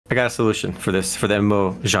I got a solution for this, for the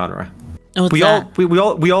MMO genre. What's We that?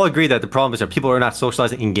 all agree that the problem is that people are not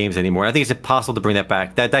socializing in games anymore. I think it's impossible to bring that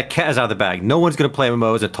back. That cat is out of the bag. No one's going to play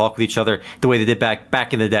MMOs and talk with each other the way they did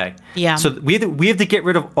back in the day. Yeah. So we have to get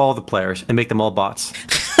rid of all the players and make them all bots.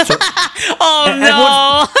 So,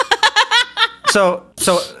 Oh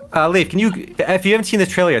no! Leif, can you, if you haven't seen this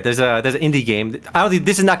trailer yet, there's an indie game. I don't think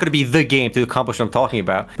this is not going to be the game to accomplish what I'm talking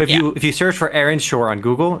about. But if you search for Eren Shore on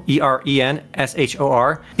Google,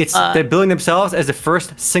 ERENSHOR, it's they're building themselves as the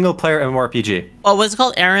first single player MMORPG. Oh, what's it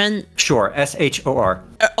called? Eren? Shore, SHOR.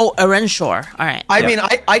 Oh, Eren Shore. All right. I mean,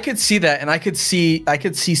 I could see that, and I could see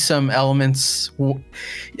some elements.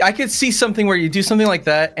 I could see something where you do something like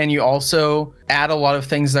that, and you also add a lot of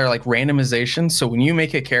things that are like randomization. So when you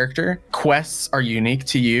make a character, quests are unique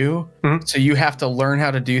to you. Mm-hmm. So you have to learn how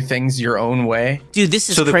to do things your own way. Dude, this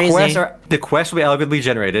is crazy. crazy. The quests will be algorithmically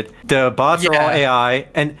generated. The bots are all AI,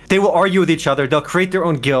 and they will argue with each other. They'll create their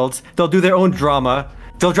own guilds. They'll do their own drama.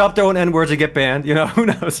 They'll drop their own N-words and get banned. You know, who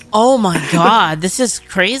knows? Oh my god, this is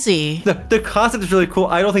crazy. The concept is really cool.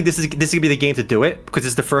 I don't think this is gonna be the game to do it because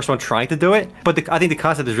it's the first one trying to do it. But I think the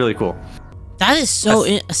concept is really cool. That is so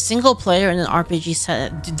a single player in an RPG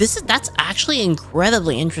set. Dude, that's actually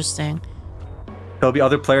incredibly interesting. There'll be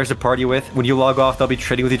other players to party with. When you log off, they'll be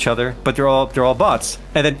trading with each other, but they're all bots.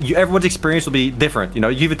 And then everyone's experience will be different. You know,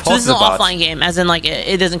 you even talk to the bots. So this is an offline game, as in like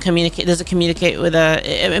it doesn't communicate. Does it communicate with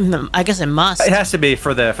a? I guess it must. It has to be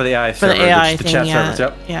for the AI for server, the AI the thing, chat yeah. servers.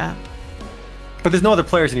 Yep. Yeah. But there's no other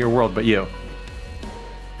players in your world but you.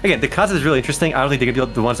 Again, the concept is really interesting. I don't think they're gonna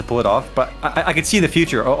be the ones to pull it off, but I could see in the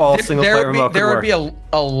future all single player remote. There would be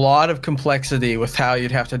a lot of complexity with how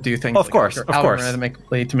you'd have to do things. Of course.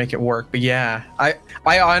 Algorithmically to make it work. But yeah,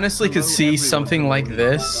 I honestly could see something like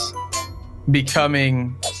this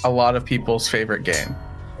becoming a lot of people's favorite game.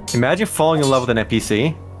 Imagine falling in love with an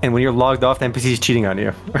NPC, and when you're logged off, the NPC is cheating on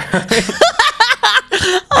you.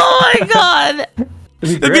 Oh my god.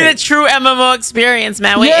 It'd be a true MMO experience,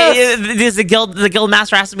 man. Yes. The guild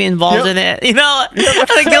master has to be involved in it. You know,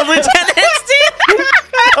 the guild lieutenants, dude.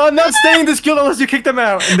 I'm not staying in this guild unless you kick them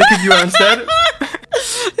out and they kick you out instead.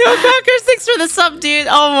 Yo, Conquer, thanks for the sub, dude.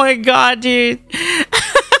 Oh my god, dude.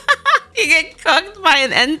 You get cooked by an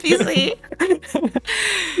NPC.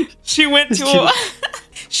 She went to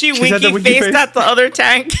she winky faced at the other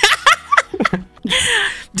tank.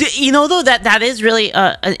 You know, though, that is really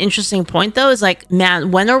an interesting point, though, is like,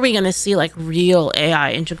 man, when are we going to see like real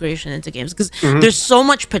AI integration into games? Because there's so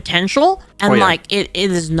much potential, and like it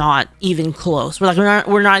is not even close.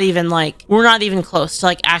 We're not even close to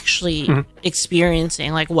like actually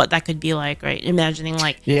experiencing like what that could be like, right? Imagining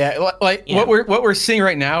like what we're seeing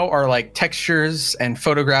right now are like textures and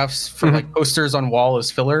photographs for like posters on wall as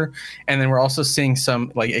filler, and then we're also seeing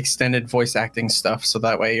some like extended voice acting stuff, so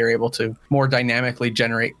that way you're able to more dynamically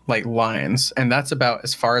generate like lines, and that's about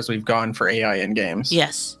as far as we've gone for AI in games.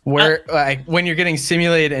 Yes. Where like when you're getting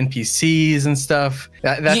simulated NPCs and stuff,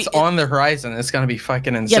 that's on the horizon. It's gonna be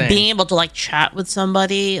fucking insane. Yeah, being able to like chat with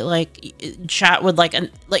somebody, like chat with like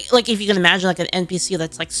like if you can imagine like an NPC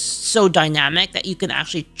that's like so dynamic that you can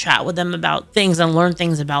actually chat with them about things and learn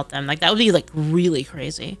things about them. Like that would be like really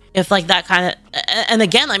crazy if like that kind of. And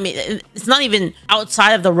again, I mean, it's not even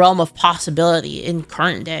outside of the realm of possibility in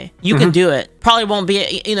current day. You can do it. Probably won't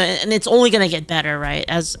be, you know, and it's only gonna get better, right,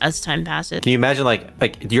 as time passes. Can you imagine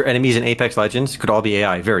like your enemies in Apex Legends could all be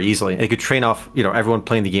AI very easily? It could train off, you know, everyone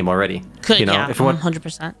playing the game already. Could, you know, yeah, if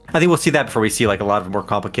 100%. I think we'll see that before we see like a lot of more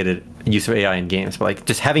complicated use of AI in games. But like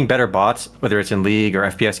just having better bots, whether it's in League or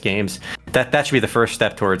FPS games, that should be the first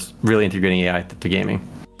step towards really integrating AI to gaming.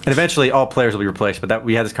 And eventually, all players will be replaced. But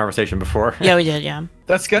we had this conversation before. Yeah, we did. Yeah.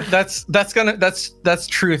 That's good. That's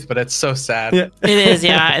truth, but it's so sad. Yeah. It is.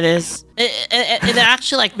 Yeah, it is. It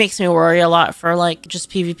actually like makes me worry a lot for like just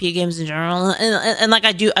PvP games in general, and like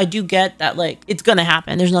I do get that like it's gonna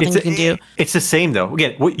happen. There's nothing you can do. It's the same though.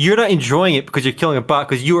 Again, you're not enjoying it because you're killing a bot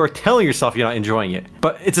because you are telling yourself you're not enjoying it,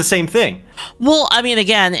 but it's the same thing. Well, I mean,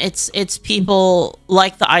 again, it's people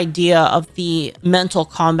like the idea of the mental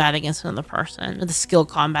combat against another person, or the skill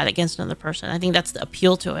combat against another person. I think that's the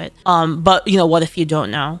appeal to it. But you know, what if you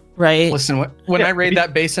don't know, right? Listen, when I raid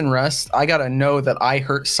that base in Rust, I gotta know that I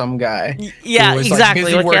hurt some guy. Yeah, exactly.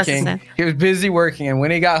 Busy working. He was busy working, and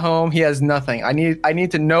when he got home, he has nothing. I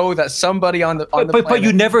need to know that somebody on the but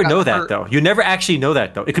you never know that though. You never actually know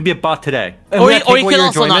that though. It could be a bot today, or you could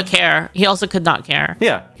also not care. He also could not care.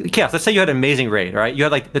 Yeah, Chaos. Let's say you had an amazing raid, right? You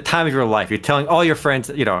had like the time of your life. You're telling all your friends,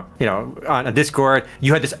 you know, on a Discord.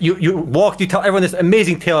 You had this. You tell everyone this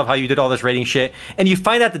amazing tale of how you did all this raiding shit, and you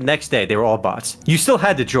find out the next day they were all bots. You still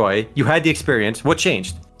had the joy. You had the experience. What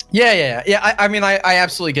changed? I mean, I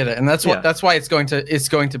absolutely get it, and that's why it's going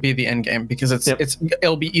to be the end game, because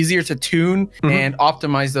it'll be easier to tune and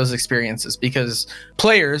optimize those experiences, because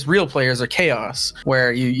real players are chaos,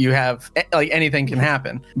 where you have like anything can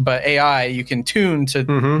happen, but AI you can tune to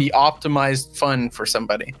be optimized fun for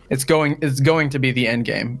somebody. It's going to be the end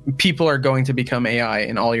game. People are going to become AI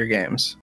in all your games.